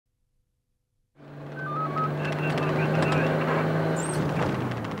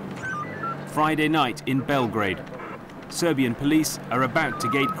Friday night in Belgrade. Serbian police are about to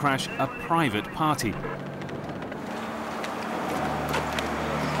gatecrash a private party.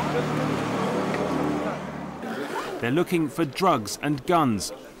 They're looking for drugs and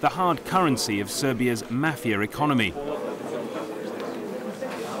guns, the hard currency of Serbia's mafia economy.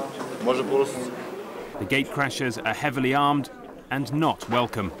 The gatecrashers are heavily armed and not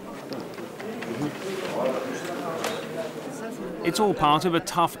welcome. It's all part of a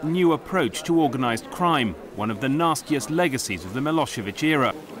tough new approach to organised crime, one of the nastiest legacies of the Milosevic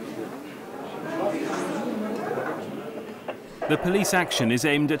era. The police action is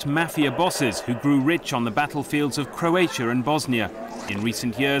aimed at mafia bosses who grew rich on the battlefields of Croatia and Bosnia. In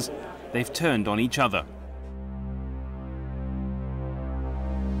recent years, they've turned on each other.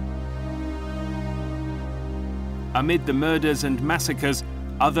 Amid the murders and massacres,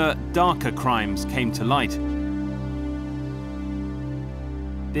 other darker crimes came to light.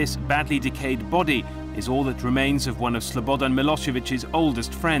 This badly decayed body is all that remains of one of Slobodan Milosevic's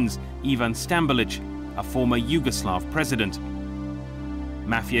oldest friends, Ivan Stambolic, a former Yugoslav president.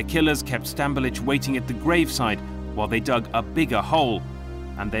 Mafia killers kept Stambolic waiting at the graveside while they dug a bigger hole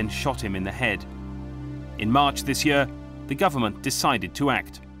and then shot him in the head. In March this year, the government decided to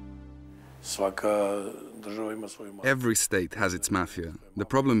act. Every state has its mafia. The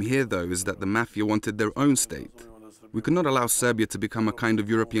problem here, though, is that the mafia wanted their own state. We could not allow Serbia to become a kind of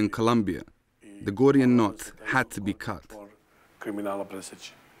European Colombia. The Gordian knot had to be cut.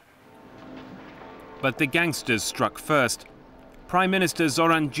 But the gangsters struck first. Prime Minister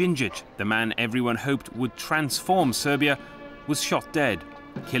Zoran Đinđić, the man everyone hoped would transform Serbia, was shot dead,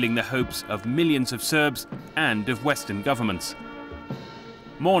 killing the hopes of millions of Serbs and of Western governments.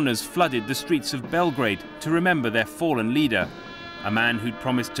 Mourners flooded the streets of Belgrade to remember their fallen leader, a man who'd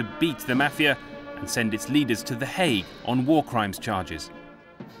promised to beat the mafia and send its leaders to The Hague on war crimes charges.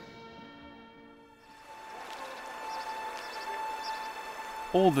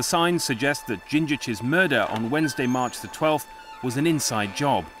 All the signs suggest that Đinđić's murder on Wednesday, March the 12th, was an inside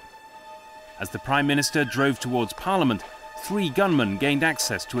job. As the Prime Minister drove towards Parliament, 3 gunmen gained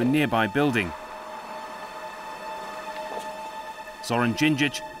access to a nearby building. Zoran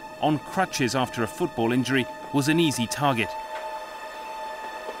Đinđić, on crutches after a football injury, was an easy target.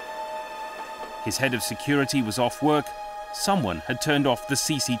 His head of security was off work. Someone had turned off the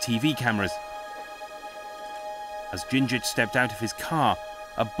CCTV cameras. As Đinđić stepped out of his car,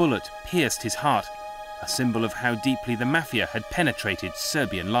 a bullet pierced his heart, a symbol of how deeply the mafia had penetrated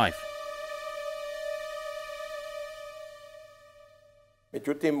Serbian life. The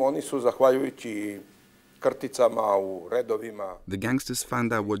gangsters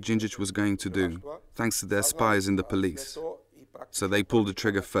found out what Đinđić was going to do, thanks to their spies in the police. So they pulled the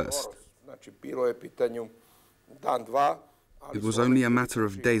trigger first. It was only a matter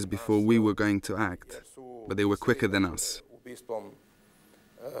of days before we were going to act, but they were quicker than us.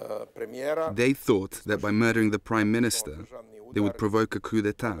 They thought that by murdering the Prime Minister, they would provoke a coup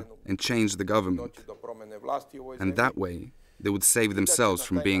d'etat and change the government. And that way, they would save themselves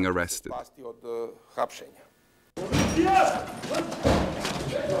from being arrested.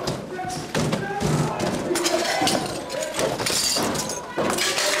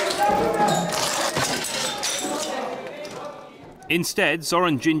 Instead,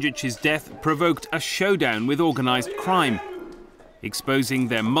 Zoran Đinđić's death provoked a showdown with organised crime, exposing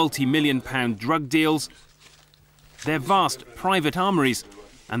their multi-million-pound drug deals, their vast private armories,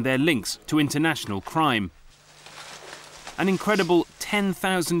 and their links to international crime. An incredible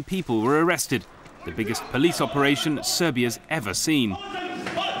 10,000 people were arrested, the biggest police operation Serbia's ever seen.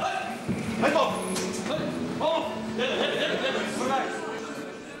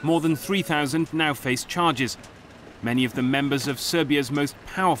 More than 3,000 now face charges, many of them members of Serbia's most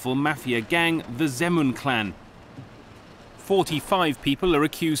powerful mafia gang, the Zemun clan. 45 people are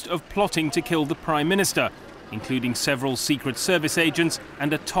accused of plotting to kill the Prime Minister, including several Secret Service agents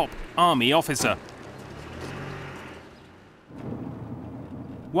and a top army officer.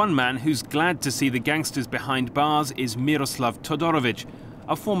 One man who's glad to see the gangsters behind bars is Miroslav Todorovic,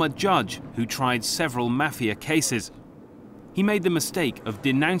 a former judge who tried several mafia cases. He made the mistake of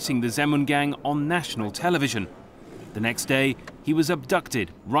denouncing the Zemun gang on national television. The next day, he was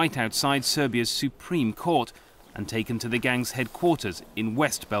abducted right outside Serbia's Supreme Court and taken to the gang's headquarters in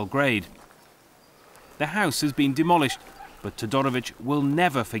West Belgrade. The house has been demolished, but Todorovic will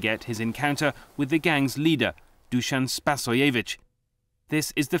never forget his encounter with the gang's leader, Dusan Spasojevic.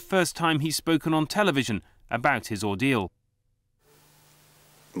 This is the first time he's spoken on television about his ordeal.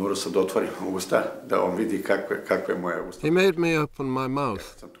 He made me open my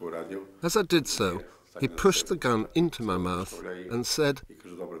mouth. As I did so, he pushed the gun into my mouth and said,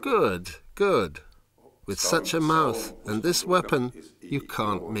 Good, good. With such a mouth and this weapon, you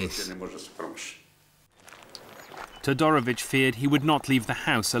can't miss. Todorovic feared he would not leave the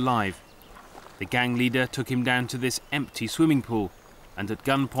house alive. The gang leader took him down to this empty swimming pool and at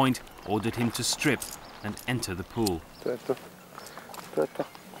gunpoint ordered him to strip and enter the pool.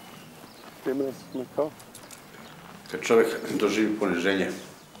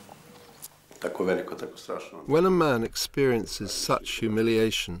 When a man experiences such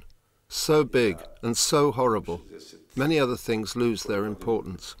humiliation, so big and so horrible, many other things lose their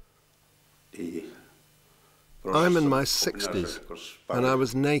importance. I'm in my 60s, and I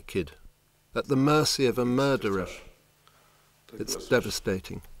was naked, at the mercy of a murderer. It's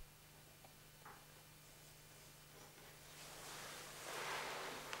devastating.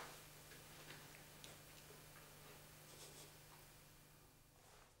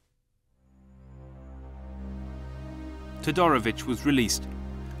 Todorovic was released.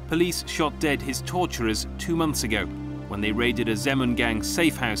 Police shot dead his torturers 2 months ago when they raided a Zemun gang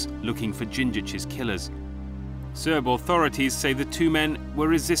safe house looking for Djindjic's killers. Serb authorities say the 2 men were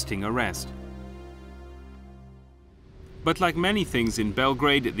resisting arrest. But like many things in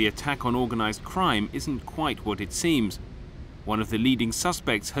Belgrade, the attack on organized crime isn't quite what it seems. One of the leading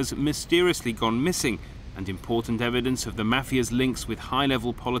suspects has mysteriously gone missing, and important evidence of the Mafia's links with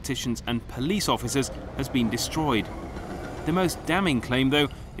high-level politicians and police officers has been destroyed. The most damning claim, though,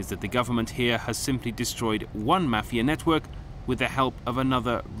 is that the government here has simply destroyed one Mafia network with the help of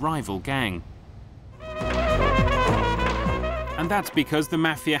another rival gang. And that's because the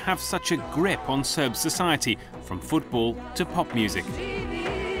Mafia have such a grip on Serb society, from football to pop music.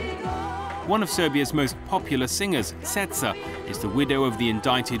 One of Serbia's most popular singers, Ceca, is the widow of the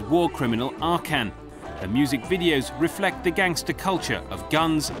indicted war criminal Arkan. Her music videos reflect the gangster culture of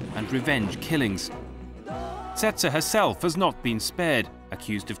guns and revenge killings. Ceca herself has not been spared,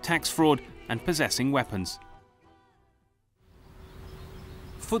 accused of tax fraud and possessing weapons.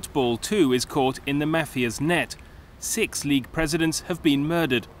 Football, too, is caught in the Mafia's net. 6 league presidents have been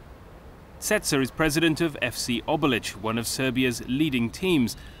murdered. Ceca is president of FC Obilic, one of Serbia's leading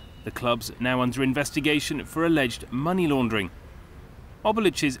teams. The club's now under investigation for alleged money laundering.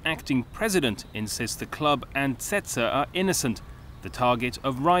 Obilic's acting president insists the club and Ceca are innocent, the target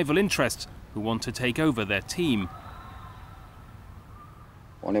of rival interests who want to take over their team.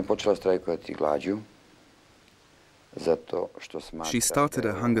 She started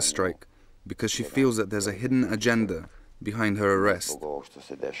a hunger strike because she feels that there's a hidden agenda behind her arrest.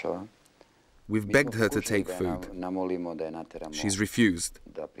 We've begged her to take food. She's refused.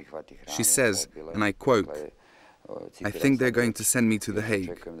 She says, and I quote, "I think they're going to send me to the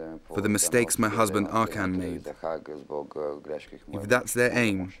Hague for the mistakes my husband Arkan made. If that's their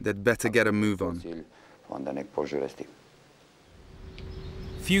aim, they'd better get a move on."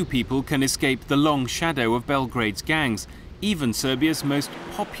 Few people can escape the long shadow of Belgrade's gangs, even Serbia's most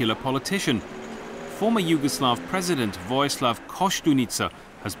popular politician. Former Yugoslav president Vojislav Koštunica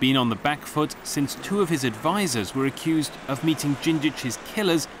has been on the back foot since 2 of his advisors were accused of meeting Djindjic's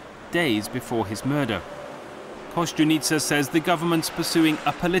killers days before his murder. Koštunica says the government's pursuing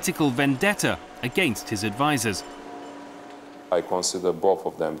a political vendetta against his advisors. I consider both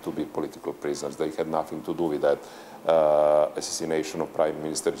of them to be political prisoners. They had nothing to do with that assassination of Prime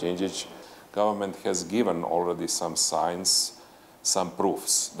Minister Djindjic. Government has given already some signs, some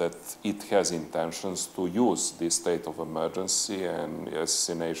proofs that it has intentions to use this state of emergency and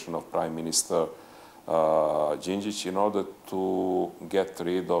assassination of Prime Minister Djindjic in order to get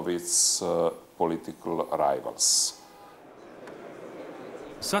rid of its political rivals.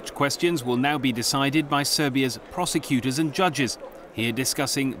 Such questions will now be decided by Serbia's prosecutors and judges, here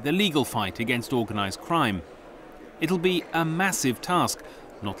discussing the legal fight against organized crime. It'll be a massive task,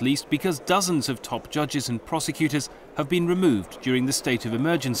 not least because dozens of top judges and prosecutors have been removed during the state of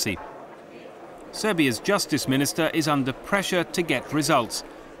emergency. Serbia's justice minister is under pressure to get results,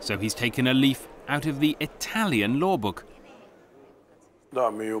 so he's taken a leaf out of the Italian law book.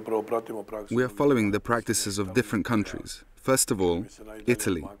 We are following the practices of different countries. First of all,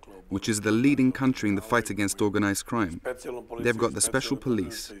 Italy, which is the leading country in the fight against organized crime. They've got the special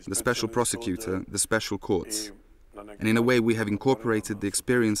police, the special prosecutor, the special courts. And in a way, we have incorporated the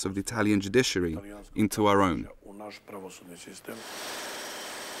experience of the Italian judiciary into our own.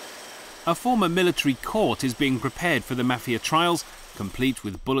 A former military court is being prepared for the Mafia trials, complete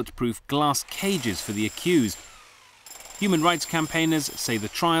with bulletproof glass cages for the accused. Human rights campaigners say the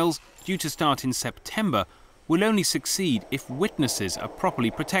trials, due to start in September, will only succeed if witnesses are properly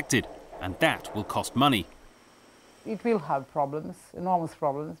protected, and that will cost money. it will have problems, enormous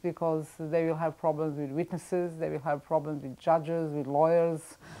problems, because they will have problems with witnesses, they will have problems with judges, with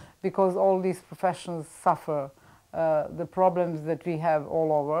lawyers, because all these professions suffer the problems that we have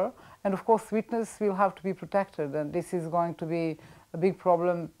all over. And of course, witness will have to be protected, and this is going to be a big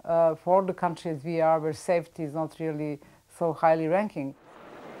problem for the country as we are, where safety is not really so highly ranking.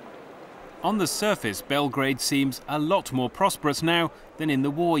 On the surface, Belgrade seems a lot more prosperous now than in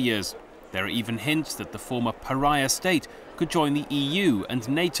the war years. There are even hints that the former pariah state could join the EU and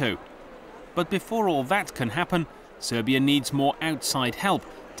NATO. But before all that can happen, Serbia needs more outside help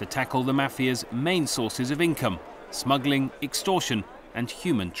to tackle the mafia's main sources of income: smuggling, extortion and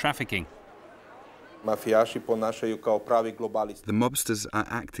human trafficking. The mobsters are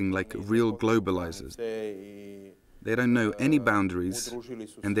acting like real globalizers. They don't know any boundaries,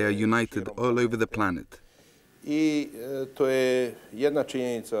 and they are united all over the planet.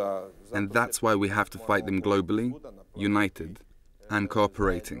 And that's why we have to fight them globally, united and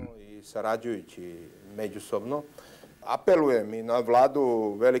cooperating. Apelujem I na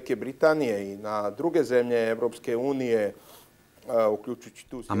vladu Velike Britanije I na druge zemlje Europske unije.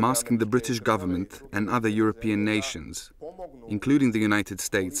 I'm asking the British government and other European nations, including the United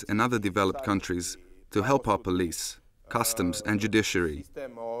States and other developed countries, to help our police, customs and judiciary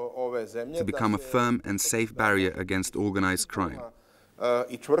to become a firm and safe barrier against organized crime.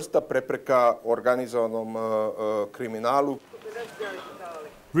 I čvrsta prepreka organizovanom kriminalu.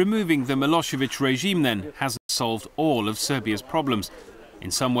 Removing the Milosevic regime, then, hasn't solved all of Serbia's problems.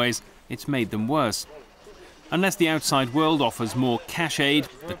 In some ways, it's made them worse. Unless the outside world offers more cash aid,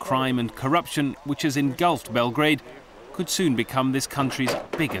 the crime and corruption which has engulfed Belgrade could soon become this country's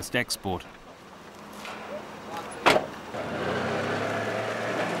biggest export.